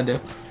was trying to do.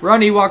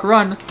 Run, Ewok,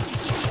 run.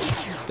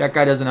 That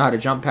guy doesn't know how to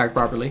jump pack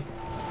properly.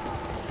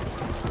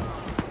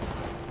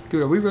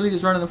 Dude, are we really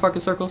just running in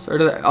fucking circles? Or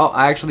did I... Oh,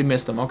 I actually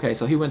missed him. Okay,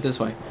 so he went this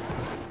way.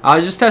 I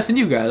was just testing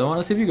you guys. I want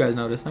to see if you guys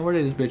noticed. Now, where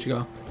did this bitch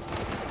go?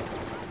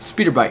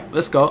 Speeder bike.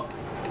 Let's go.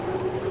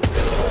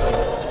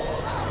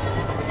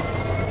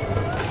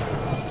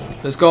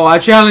 Let's go. I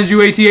challenge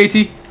you,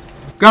 AT-AT.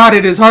 God,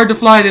 it is hard to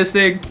fly this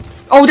thing.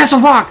 Oh, that's a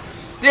rock.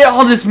 Yeah,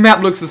 all this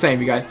map looks the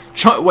same, you guys.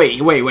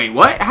 Wait.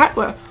 What?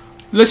 How?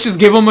 Let's just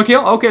give him a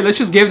kill? Okay, let's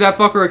just give that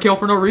fucker a kill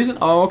for no reason.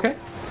 Oh, okay.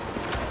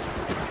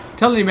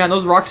 Telling you, man,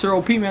 those rocks are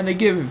OP, man. They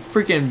give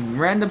freaking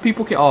random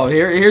people kill. Oh,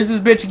 here's this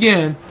bitch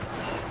again.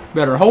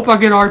 Better hope I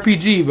get an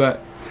RPG,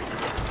 but...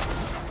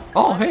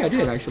 Oh, hey, I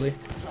did, actually.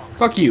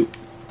 Fuck you.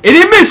 And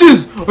it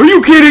misses! Are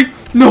you kidding?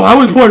 No, I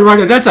was pointing right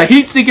at. That's a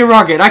heat-seeking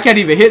rocket. I can't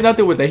even hit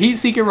nothing with a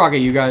heat-seeking rocket,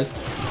 you guys.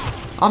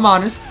 I'm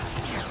honest.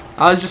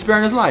 I was just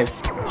sparing his life.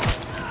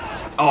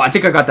 Oh, I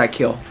think I got that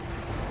kill.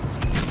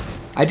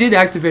 I did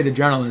activate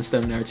adrenaline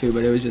stem there, too,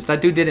 but it was just...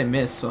 That dude didn't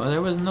miss, so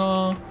there was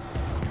no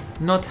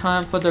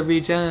time for the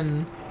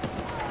regen.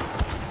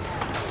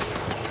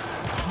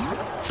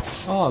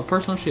 Oh,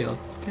 personal shield.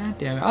 God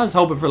damn it. I was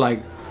hoping for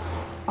like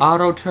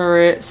auto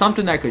turret,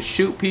 something that could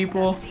shoot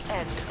people.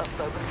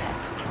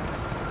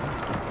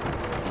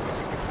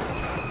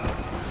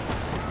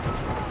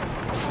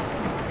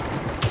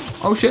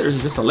 Oh shit,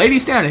 there's just a lady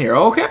standing here.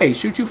 Okay,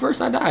 shoot you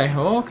first, I die.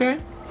 Okay.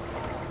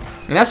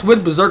 And that's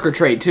with Berserker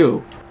trait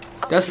too.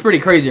 That's pretty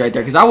crazy right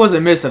there, because I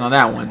wasn't missing on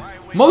that one.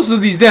 Most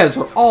of these deaths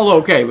were all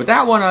okay, but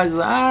that one I was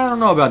like, I don't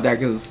know about that,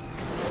 because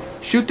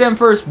shoot them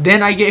first,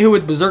 then I get hit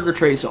with Berserker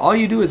trait, so all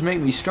you do is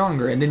make me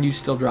stronger, and then you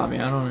still drop me.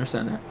 I don't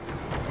understand that.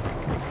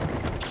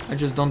 I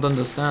just don't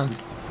understand.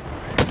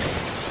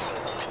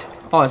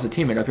 Oh, it's a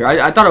teammate up here.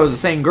 I thought it was the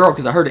same girl,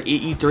 because I heard an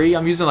E3.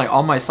 I'm using like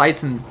all my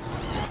sights and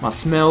my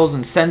smells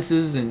and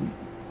senses, and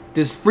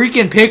this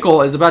freaking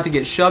pickle is about to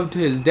get shoved to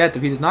his death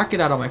if he does not get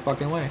out of my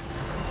fucking way.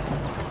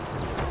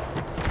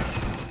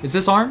 Is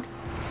this armed?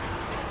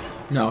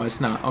 No, it's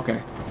not.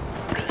 Okay.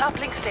 The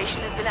uplink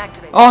station has been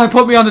activated. Oh, it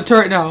put me on the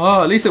turret now.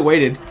 Oh, at least it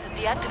waited. Have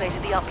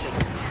deactivated the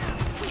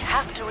uplink. We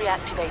have to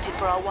reactivate it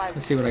for our wire.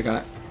 Let's see what I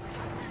got.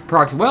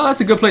 Proxy. Well,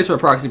 that's a good place for a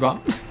proxy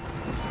bomb.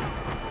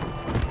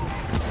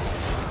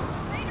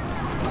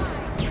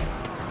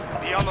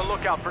 Be on the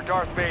lookout for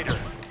Darth Vader.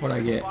 What'd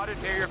I get?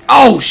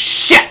 Oh,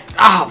 shit!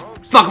 Oh,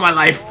 fuck my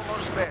life.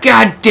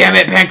 God damn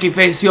it, Pancake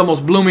Face. He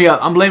almost blew me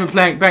up. I'm blaming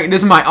Pancake.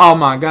 This is my... Oh,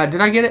 my God.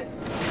 Did I get it?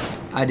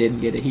 I didn't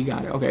get it. He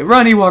got it. Okay,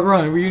 run, Ewok,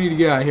 run. You need to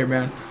get out of here,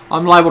 man.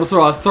 I'm liable to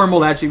throw a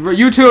thermal at you.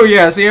 You too,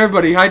 yeah. See,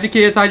 everybody. Hide your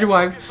kids. Hide your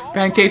wife.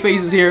 Pancake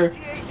Face is here.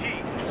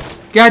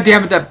 God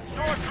damn it, that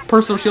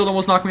personal shield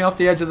almost knocked me off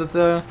the edge of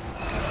the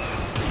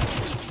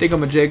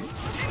thingamajig.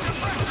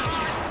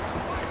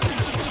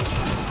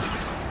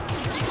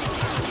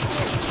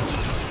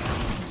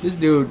 This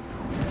dude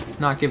does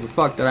not give a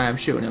fuck that I am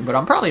shooting him, but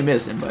I'm probably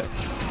missing, but...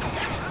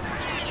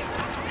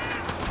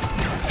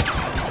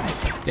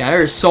 Yeah,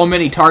 there's so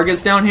many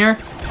targets down here.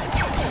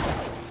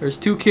 There's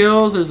 2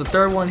 kills. There's a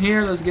third one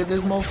here. Let's get this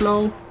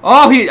moflo.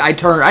 Oh, I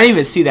turned. I didn't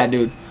even see that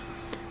dude.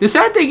 The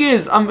sad thing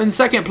is, I'm in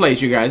 2nd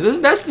place, you guys.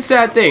 That's the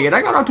sad thing. And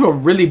I got off to a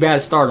really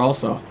bad start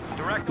also.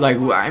 Like,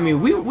 I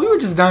mean, we were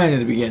just dying in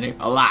the beginning.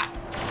 A lot.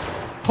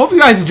 Hope you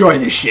guys enjoy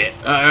this shit.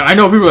 I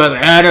know people are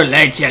like, I don't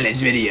like challenge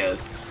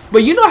videos.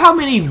 But you know how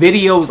many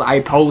videos I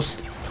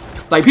post?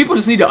 Like, people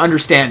just need to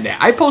understand that.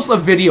 I post a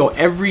video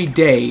every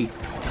day.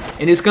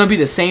 And it's gonna be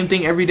the same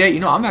thing every day.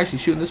 You know, I'm actually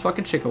shooting this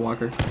fucking chicken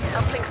walker.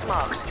 Uplink's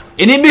marked.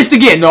 And it missed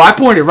again. No, I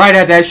pointed right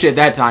at that shit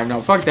that time.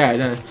 No, fuck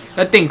that.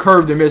 That thing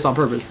curved and missed on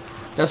purpose.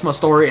 That's my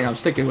story, and I'm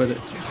sticking with it.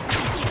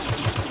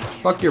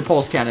 Fuck your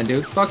pulse cannon,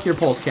 dude. Fuck your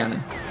pulse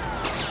cannon.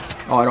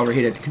 Oh, it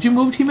overheated. Could you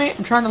move, teammate?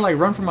 I'm trying to, like,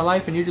 run for my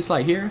life, and you're just,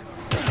 like, here.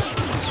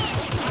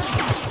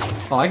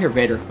 Oh, I hear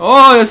Vader.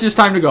 Oh, it's just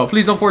time to go.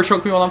 Please don't force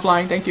choke me while I'm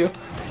flying. Thank you.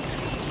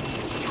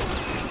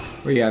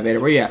 Where you at, Vader?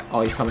 Where you at?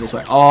 Oh, he's coming this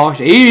way. Oh,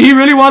 shit. He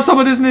really wants some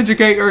of this ninja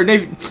cake. Or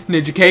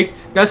ninja cake.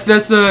 That's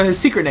his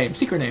secret name.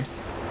 Secret name.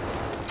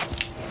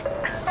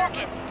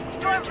 Focus.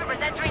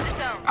 Stormtroopers entering the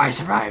zone. I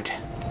survived.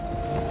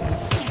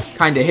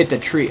 Kinda hit the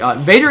tree.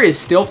 Vader is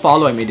still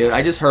following me, dude.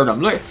 I just heard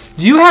him. Look,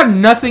 do you have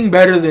nothing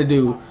better to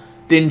do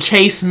than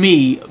chase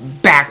me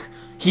back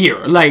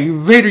here? Like,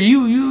 Vader,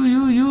 you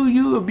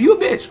a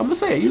bitch. I'm gonna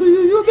say it.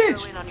 You a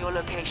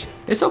bitch.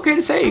 It's okay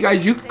to say it, you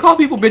guys. You can call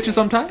people bitches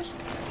sometimes.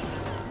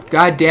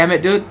 God damn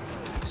it, dude.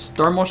 This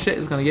thermal shit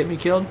is gonna get me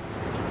killed.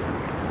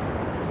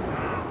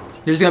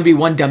 There's gonna be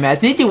one dumbass.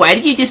 Ninja, why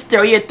did you just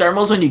throw your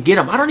thermals when you get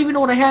them? I don't even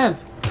know what I have.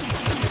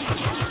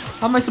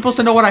 How am I supposed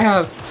to know what I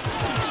have?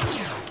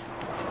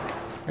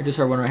 I just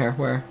heard one right here.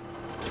 Where?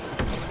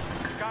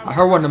 I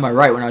heard one to my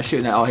right when I was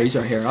shooting at. Oh, he's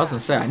right here. I was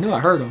gonna say, I knew I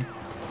heard him.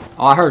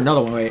 Oh, I heard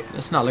another one. Wait,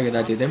 let's not look at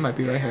that dude. They might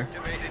be right here.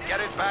 Get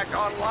it back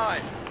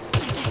online.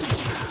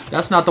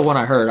 That's not the one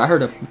I heard. I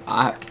heard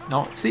a.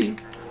 No, see.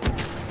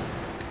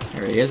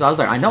 There he is. I was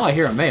like, I know I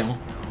hear a male.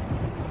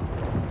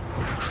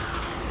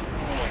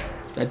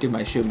 That dude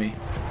might shoot me.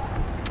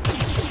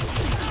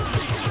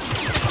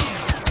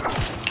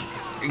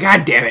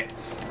 God damn it.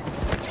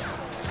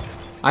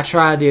 I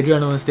tried. The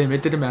adrenaline stim.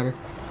 It didn't matter.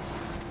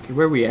 Okay,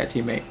 where we at,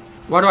 teammate?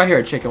 Why do I hear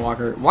a chicken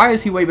walker? Why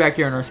is he way back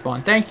here in our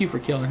spawn? Thank you for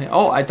killing him.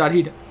 Oh, I thought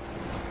he'd...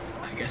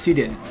 I guess he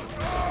didn't.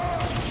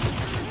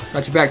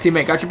 Got your back,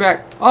 teammate. Got your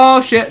back.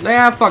 Oh, shit.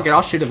 Yeah, fuck it.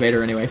 I'll shoot a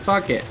Vader anyway.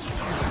 Fuck it.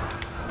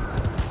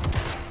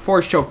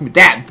 Force choke me.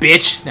 That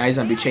bitch. Now he's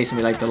gonna be chasing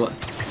me like the...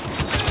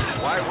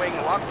 Y-wing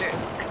locked in.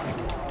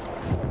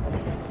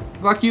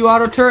 Fuck you,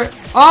 auto turret.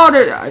 Oh,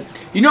 there...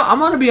 You know, I'm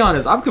gonna be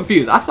honest. I'm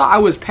confused. I thought I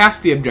was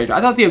past the objective.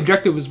 I thought the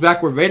objective was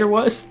back where Vader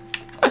was.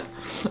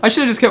 I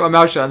should have just kept my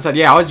mouth shut and said,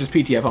 yeah, I was just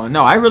PTF on.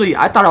 No, I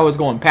thought I was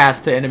going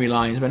past to enemy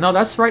lines. But no,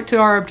 that's right to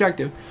our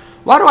objective.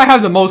 Why do I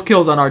have the most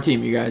kills on our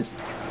team, you guys?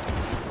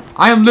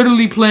 I am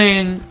literally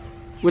playing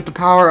with the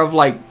power of,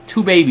 like,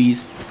 2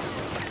 babies.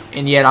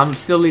 And yet, I'm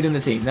still leading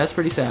the team. That's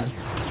pretty sad.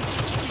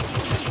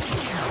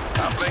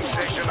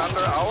 Station under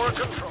our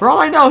control. For all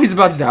I know, he's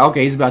about to die.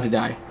 Okay, he's about to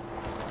die.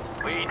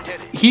 We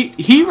did it.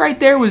 He right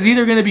there was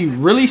either going to be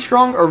really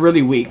strong or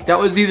really weak. That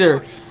was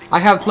either... I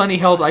have plenty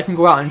health, I can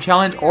go out and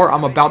challenge, or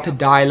I'm about to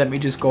die, let me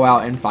just go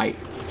out and fight.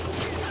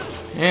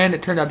 And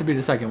it turned out to be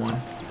the second one.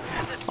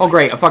 Oh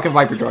great, a fucking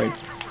Viper droid.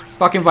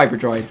 Fucking Viper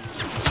droid.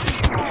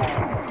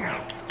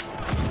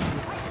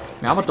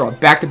 Man, I'm gonna throw a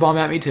back-to-bomb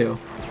at me too.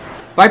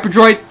 Viper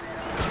droid!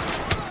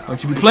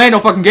 Don't you be playing no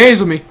fucking games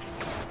with me.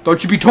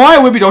 Don't you be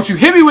toying with me, don't you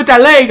hit me with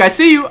that leg, I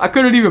see you! I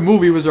couldn't even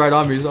move, he was right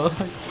on me, so I was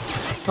like,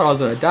 thought I was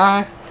gonna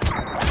die.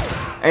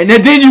 And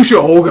then you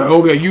should...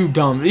 Okay, you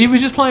dumb. He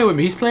was just playing with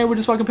me. He's playing with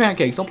his fucking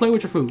pancakes. Don't play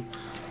with your food.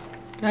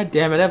 God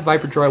damn it, that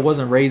Viper droid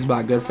wasn't raised by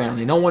a good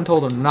family. No one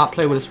told him to not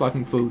play with his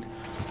fucking food.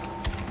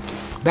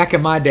 Back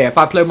in my day, if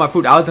I played with my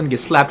food, I was gonna get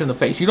slapped in the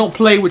face. You don't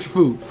play with your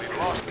food.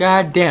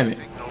 God damn it.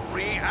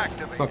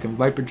 Fucking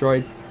Viper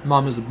droid.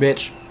 Mom is a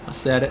bitch. I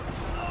said it.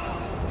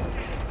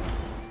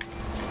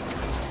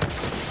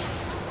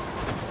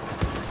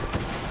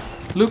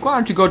 Luke, why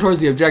don't you go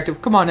towards the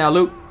objective? Come on now,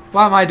 Luke.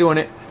 Why am I doing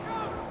it?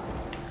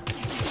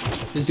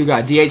 This dude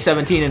got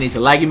DH-17 and he's a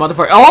laggy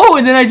motherfucker. Oh,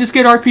 and then I just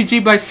get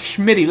RPG by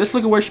Schmitty. Let's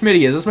look at where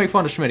Schmitty is. Let's make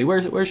fun of Schmitty.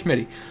 Where's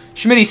Schmitty?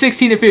 Schmitty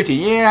 16 and 50.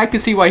 Yeah, I can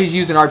see why he's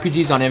using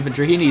RPGs on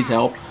infantry. He needs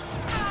help.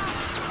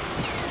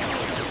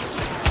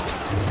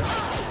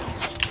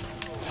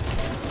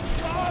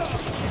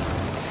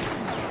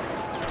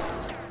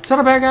 Is that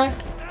a bad guy?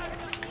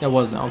 That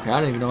wasn't. Okay, I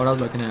didn't even know what I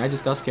was looking at. I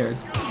just got scared.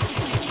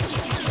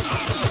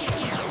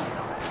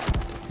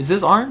 Is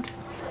this armed?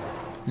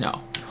 No.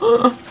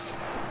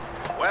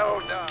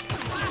 Well done.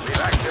 We've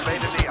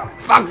activated the arm.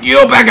 Fuck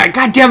you, bad guy.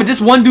 God damn it, this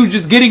one dude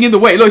just getting in the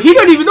way. Look, he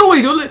don't even know what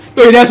he's doing.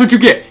 Look, that's what you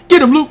get.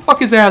 Get him, Luke.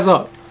 Fuck his ass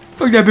up.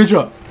 Fuck that bitch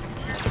up.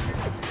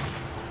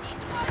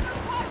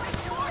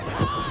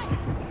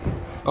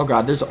 Oh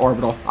god, there's an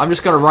orbital. I'm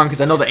just gonna run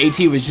because I know the AT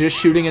was just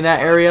shooting in that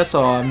area,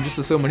 so I'm just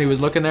assuming he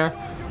was looking there.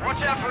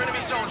 Watch out for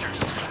enemy soldiers.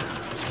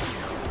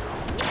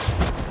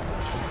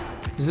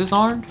 Is this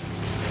armed?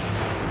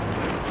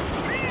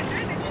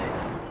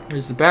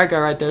 There's the bad guy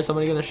right there.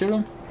 Somebody gonna shoot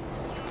him?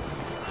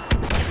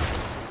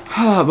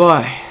 Oh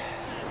boy.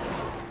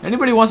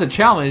 Anybody wants a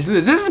challenge?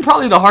 This is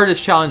probably the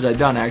hardest challenge I've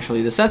done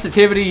actually. The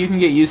sensitivity you can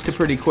get used to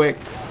pretty quick.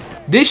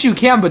 This you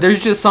can, but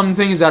there's just some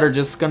things that are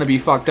just gonna be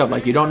fucked up.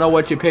 Like you don't know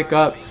what you pick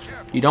up.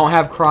 You don't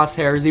have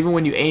crosshairs. Even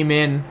when you aim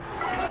in,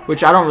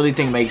 which I don't really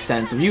think makes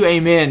sense. If you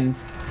aim in,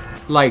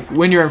 like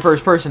when you're in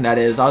first person, that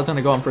is. I was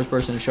gonna go in first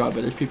person to show it,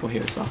 but there's people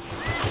here, so.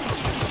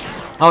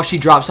 Oh, she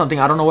dropped something.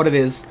 I don't know what it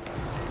is.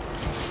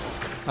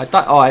 I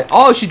thought.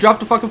 Oh, she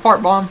dropped a fucking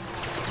fart bomb.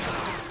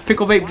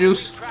 Pickle vape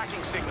juice.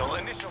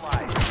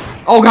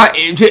 Oh god,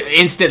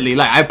 instantly.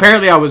 Like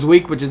apparently I was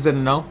weak, but just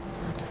didn't know.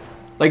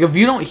 Like if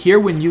you don't hear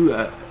when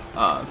you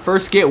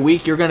first get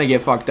weak, you're gonna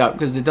get fucked up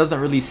because it doesn't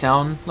really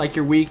sound like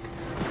you're weak.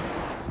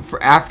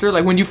 For after,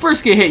 like when you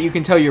first get hit, you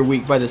can tell you're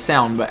weak by the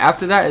sound, but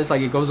after that, it's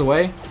like it goes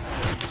away.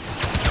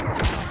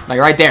 Like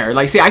right there.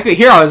 Like see, I could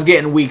hear I was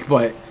getting weak,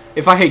 but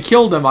if I had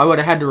killed him, I would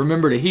have had to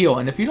remember to heal.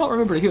 And if you don't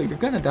remember to heal, you're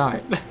gonna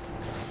die.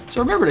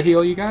 So remember to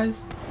heal, you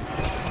guys.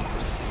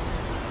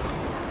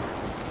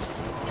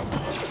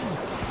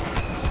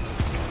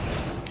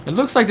 It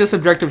looks like this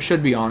objective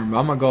should be armed, but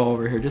I'm gonna go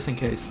over here just in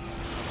case.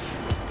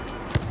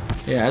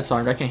 Yeah, it's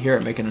armed. I can hear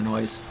it making a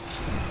noise.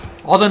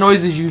 All the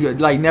noises you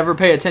like never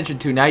pay attention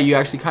to, now you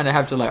actually kind of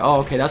have to like,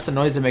 oh, okay, that's the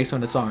noise it makes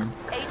when it's armed.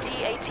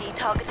 AT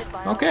targeted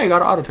by... Okay,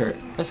 got an auto turret.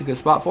 That's a good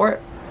spot for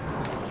it.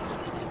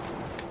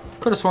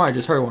 Could have sworn I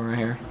just heard one right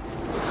here.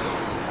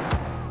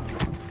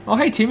 Oh,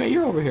 hey, teammate,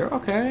 you're over here.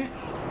 Okay.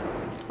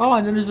 Oh,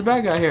 and then there's a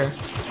bad guy here.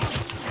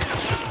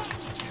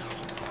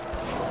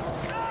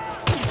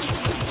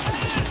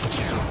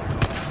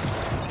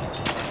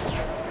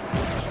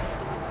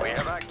 We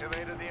have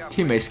activated the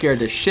Teammate scared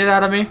the shit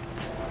out of me.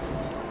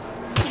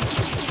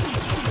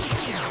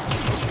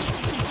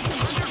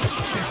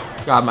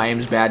 God, my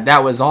aim's bad.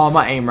 That was all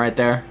my aim right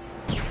there.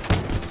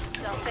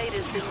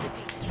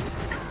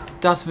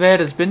 Darth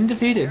Vader's been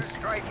defeated.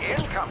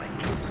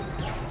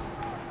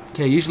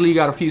 Okay, usually you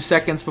got a few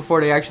seconds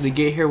before they actually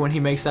get here when he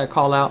makes that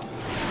call out.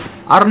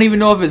 I don't even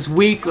know if it's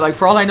weak. Like,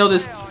 for all I know,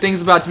 this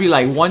thing's about to be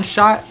like one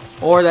shot,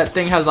 or that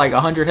thing has like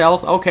 100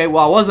 health. Okay,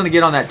 well, I was gonna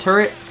get on that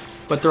turret,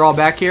 but they're all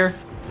back here.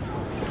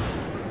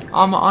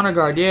 I'm an honor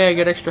guard. Yeah,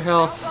 get extra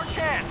health.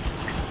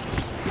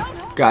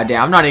 God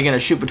damn, I'm not even gonna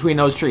shoot between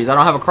those trees. I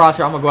don't have a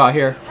crosshair. I'm gonna go out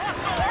here.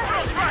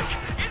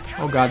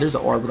 Oh god, there's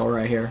an orbital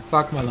right here.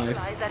 Fuck my life.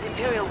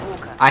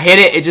 I hit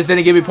it. It just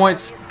didn't give me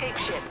points.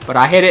 But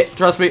I hit it.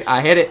 Trust me,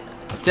 I hit it.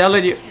 I'm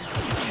telling you.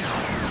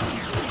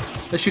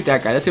 Let's shoot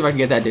that guy. Let's see if I can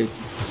get that dude.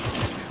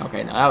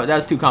 Okay, no,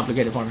 that's too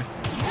complicated for me.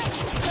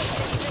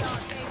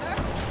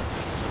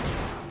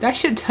 That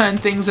should turn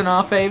things in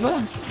our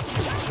favor.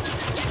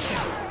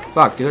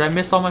 Fuck, dude, I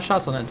missed all my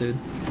shots on that dude.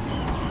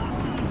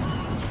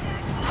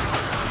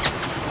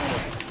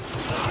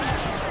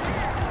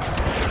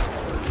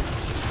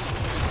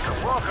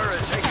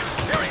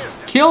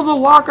 Kill the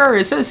walker.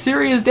 It says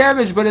serious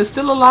damage, but it's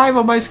still alive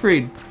on my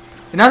screen.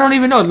 And I don't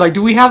even know. Like,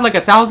 do we have like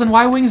 1,000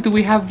 Y-wings? Do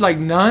we have like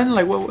none?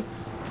 Like, what?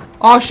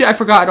 Oh shit, I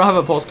forgot. I don't have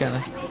a pulse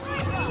cannon.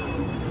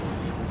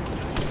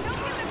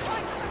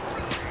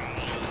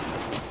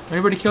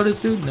 Anybody kill this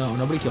dude? No,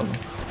 nobody killed him.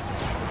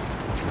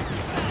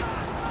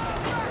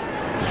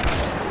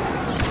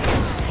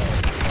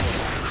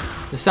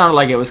 It sounded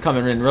like it was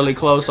coming in really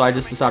close, so I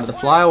just decided to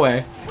fly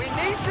away. We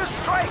need to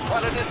strike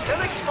while it is still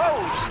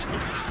exposed.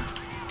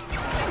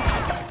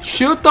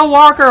 Shoot the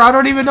walker! I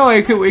don't even know.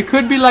 It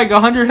could be like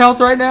 100 health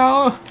right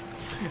now.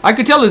 I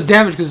could tell it's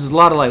damage because there's a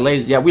lot of like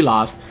lasers. Yeah, we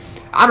lost.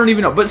 I don't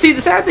even know. But see,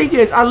 the sad thing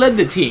is, I led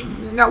the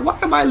team. Now, why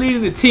am I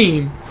leading the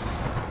team?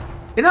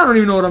 And I don't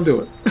even know what I'm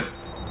doing.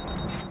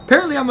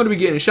 Apparently, I'm going to be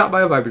getting shot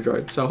by a Viper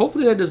droid. So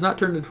hopefully that does not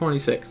turn to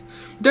 26.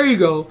 There you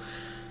go.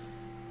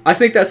 I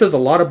think that says a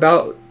lot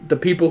about the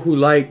people who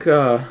like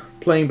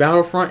playing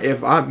Battlefront.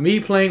 If me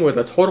playing with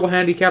a total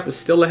handicap is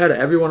still ahead of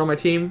everyone on my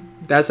team,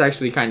 that's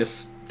actually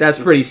that's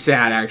pretty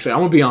sad, actually. I'm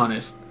going to be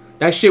honest.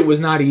 That shit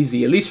was not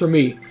easy, at least for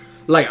me.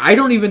 Like, I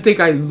don't even think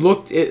I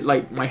looked at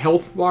like my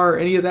health bar or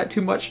any of that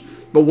too much.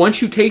 But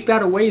once you take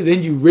that away,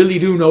 then you really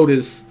do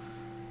notice.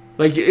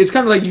 Like, it's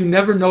kind of like you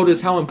never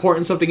notice how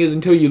important something is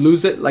until you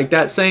lose it. Like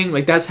that saying,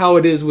 like that's how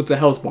it is with the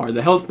health bar.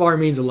 The health bar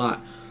means a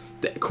lot.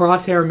 The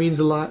crosshair means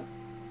a lot.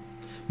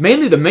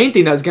 Mainly the main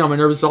thing that's getting on my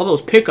nerves is all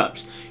those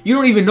pickups. You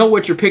don't even know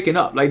what you're picking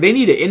up. Like, they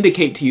need to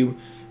indicate to you.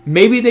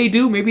 Maybe they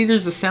do. Maybe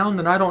there's a sound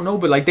that I don't know.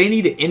 But, like, they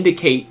need to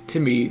indicate to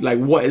me, like,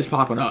 what is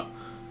popping up.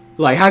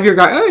 Like, have your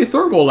guy, hey,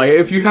 thermal. Like,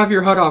 if you have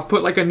your HUD off,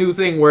 put, like, a new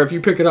thing where if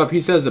you pick it up, he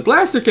says the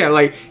blaster can.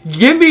 Like,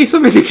 give me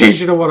some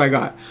indication of what I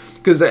got.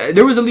 Because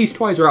there was at least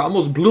twice where I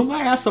almost blew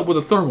my ass up with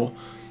a thermal.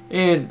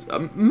 And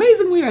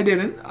amazingly, I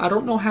didn't. I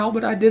don't know how,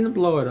 but I didn't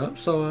blow it up.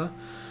 So,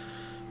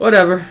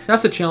 whatever.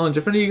 That's a challenge.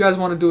 If any of you guys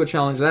want to do a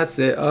challenge, that's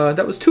it.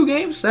 That was 2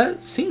 games.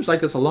 That seems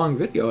like it's a long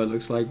video, it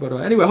looks like. But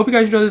anyway, I hope you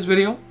guys enjoyed this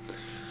video.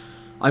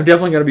 I'm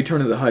definitely going to be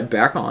turning the HUD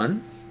back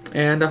on.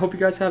 And I hope you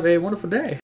guys have a wonderful day.